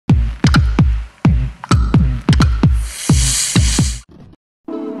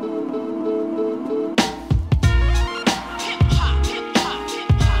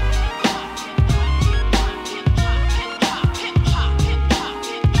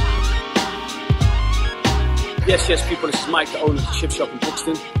Yes, people, this is Mike, the owner of the Chip Shop in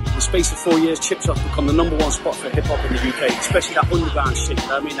Brixton. In the space of 4 years, Chip Shop's become the #1 spot for hip hop in the UK, especially that underground shit, you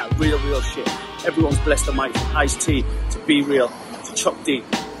know what I mean? That real shit. Everyone's blessed the mic, from Ice-T to Be Real to Chuck D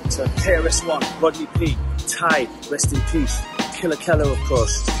to KRS-One, Rodney P, Ty, rest in peace, Killa Kela, of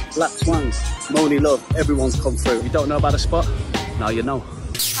course, Black Swans, MONIE Love, everyone's come through. If you don't know about the spot, now you know.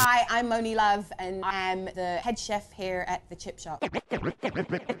 Hi, I'm MONIE Love and I am the head chef here at the Chip Shop.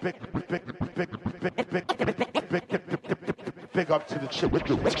 Big up to the chip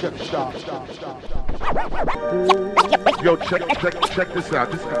shop. Yo, check this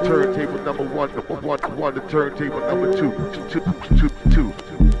out. This is the turntable #1, the turntable #2.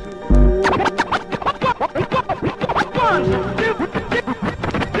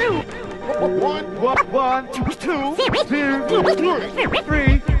 One, two,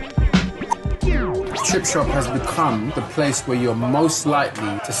 three. Chip Shop has become the place where you're most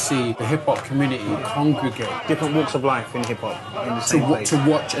likely to see the hip hop community congregate. Different walks of life in hip hop in the same place. To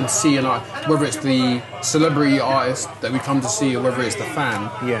watch and see an art, whether it's the celebrity artist that we come to see or whether it's the fan.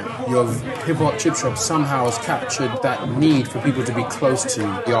 Yeah. Your hip hop Chip Shop somehow has captured that need for people to be close to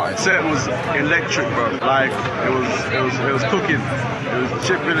the artist. Set was electric, bro. Like it was cooking. It was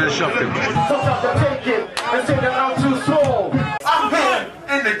chipping and shopping. I'm here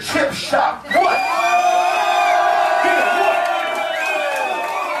in the Chip Shop. What?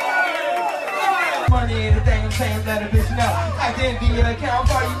 Money in the thing, I'm saying, let a bitch know. Identity in account,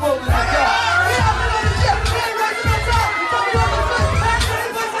 party rolling like that.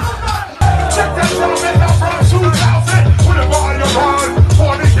 Check that gentleman out from 2000. With a body of run,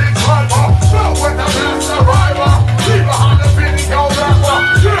 40 hit driver. Flow with the best survivor. Leave behind the video rapper.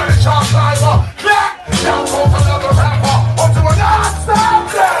 You're the chop driver. Back down goes another rapper. Onto a non-stop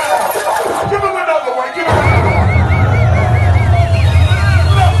dance. Give him another one, give him another one.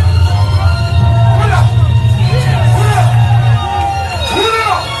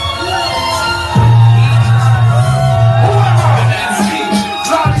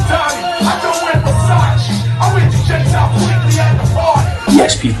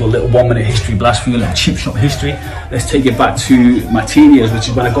 Yes, people, a little 1 minute history blast for you, a little Chip Shop history. Let's take it back to my teen years, which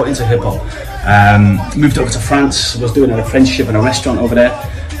is when I got into hip hop. Moved over to France, was doing an apprenticeship in a restaurant over there,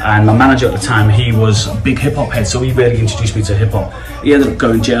 and my manager at the time, he was a big hip hop head, so he really introduced me to hip hop. He ended up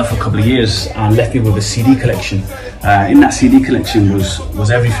going to jail for a couple of years and left me with a CD collection. In that CD collection was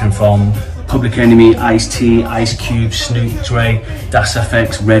everything from Public Enemy, Ice-T, Ice Cube, Snoop, Dre, Das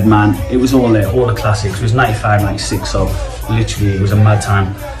FX, Redman. It was all there, all the classics. It was 95, 96, so literally it was a mad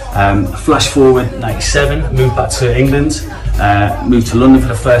time. Flash forward, 97, moved back to England, moved to London for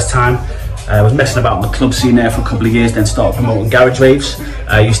the first time. Was messing about in the club scene there for a couple of years, then started promoting garage raves.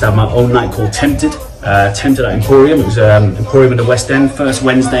 Used to have my own night called Tempted. Tempted at Emporium. It was Emporium in the West End, first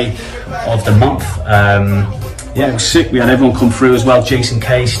Wednesday of the month. Yeah, it was sick. We had everyone come through as well. Jason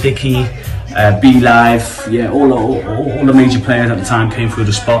K, Sticky, B Live, yeah, all the major players at the time came through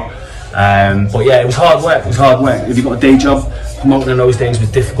the spot. But yeah, it was hard work. It was hard work. If you got a day job, promoting in those days was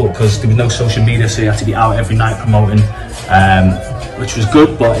difficult because there was no social media, so you had to be out every night promoting, which was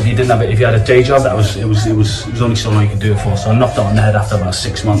good. But if you didn't have it, if you had a day job, it was only so long you could do it for. So I knocked it on the head after about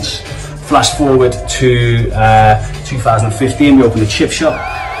 6 months. Flash forward to 2015, we opened a Chip Shop,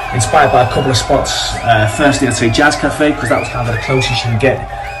 inspired by a couple of spots. Firstly, I'd say Jazz Cafe, because that was kind of the closest you could get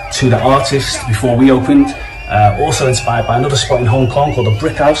to the artist before we opened. Also inspired by another spot in Hong Kong called the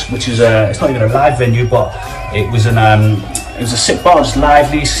Brick House, which is it's not even a live venue, but it was a sick bar, just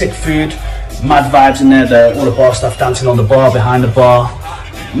lively, sick food, mad vibes in there. All the bar staff dancing on the bar, behind the bar,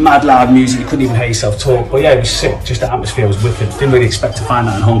 mad loud music. You couldn't even hear yourself talk. But yeah, it was sick. Just the atmosphere was wicked. Didn't really expect to find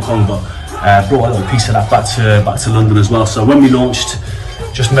that in Hong Kong, but brought a little piece of that back to London as well. So when we launched,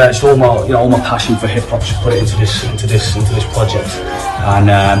 just merged all my passion for hip hop, just put it into this project, and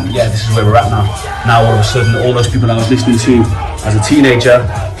yeah, this is where we're at now. Now all of a sudden, all those people that I was listening to as a teenager,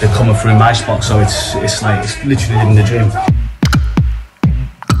 they're coming through my spot. So it's literally living the dream.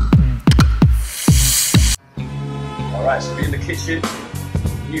 All right, so we're in the kitchen.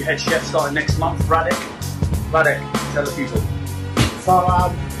 New head chef starting next month, Radek. Radek, tell the people. So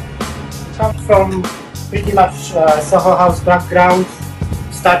come from pretty much Soho House background.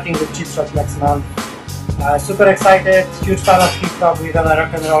 Starting with Chip Shop next month. Super excited, huge fan of hip hop. We're gonna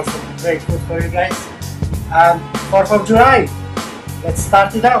rock and roll some great food for you guys. And 4th of July, let's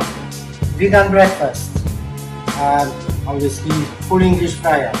start it out. Vegan breakfast, and obviously full English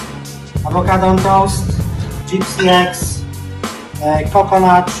fryer. Avocado on toast, gypsy eggs,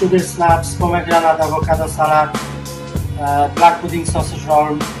 coconut, sugar snaps, pomegranate avocado salad, black pudding sausage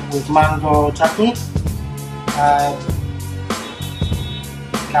roll with mango chutney.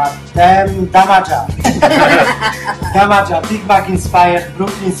 Then DAMAJA. DAMAJA, Big Mac inspired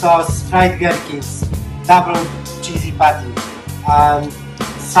Brooklyn sauce, fried gherkins, double cheesy patty,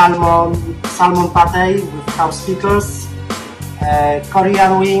 salmon pate with house pickles,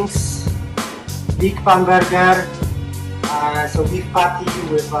 Korean wings, big pan burger, so beef patty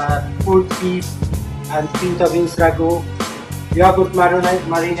with pulled beef and pinto beans ragu, yogurt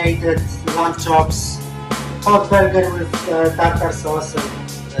marinated lamb chops, hot burger with tartar sauce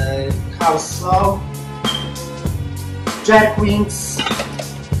and house slaw, jerk wings,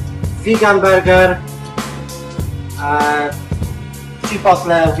 vegan burger,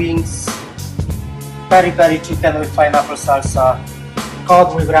 chipotle wings, peri peri chicken with pineapple salsa,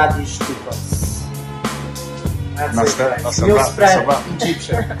 cod with radish pickles. That's it. That's New about- spread that's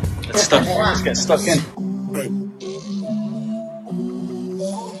Egyptian. Let's get stuck in.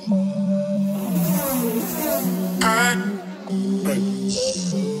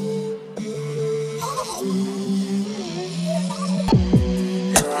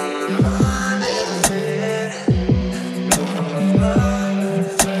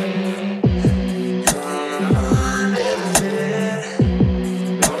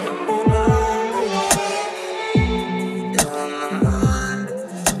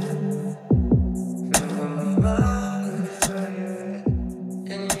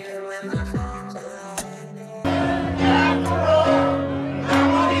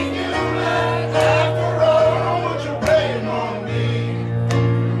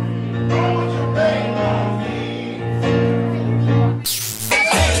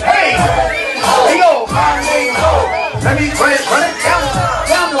 Let me run it down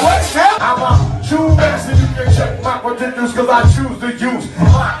to what now? I'm a true master, you can check my credentials cause I choose to use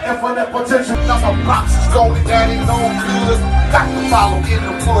my infinite potential. Now my pops is going down in old good. Got to follow in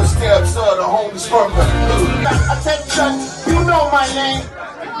the footsteps of the homies from the hood. Attention, you know my name.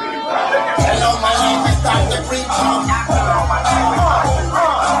 Hello, my name is Dr. Preacher.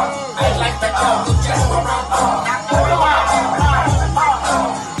 I'd like to come to just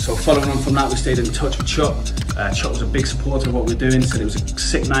So following on from that, we stayed in touch with Chuck. Chuck was a big supporter of what we were doing, said it was a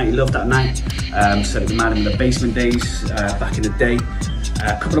sick night, he loved that night. Said it reminded him of the basement days back in the day.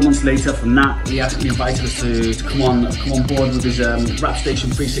 A couple of months later from that, he invited us to come on board with his Rap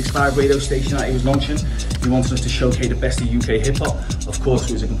Station 365 radio station that he was launching. He wanted us to showcase the best of UK hip hop. Of course,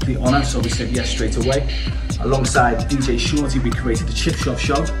 it was a complete honour, so we said yes straight away. Alongside DJ Shorty, we created the Chip Shop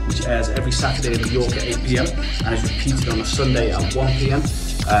Show, which airs every Saturday in New York at 8 PM and is repeated on a Sunday at 1 PM.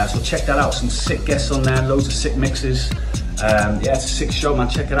 So check that out, some sick guests on there, loads of sick mixes. Yeah, it's a sick show, man,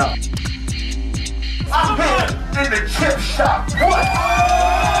 check it out. I'm here in the chip shop. What?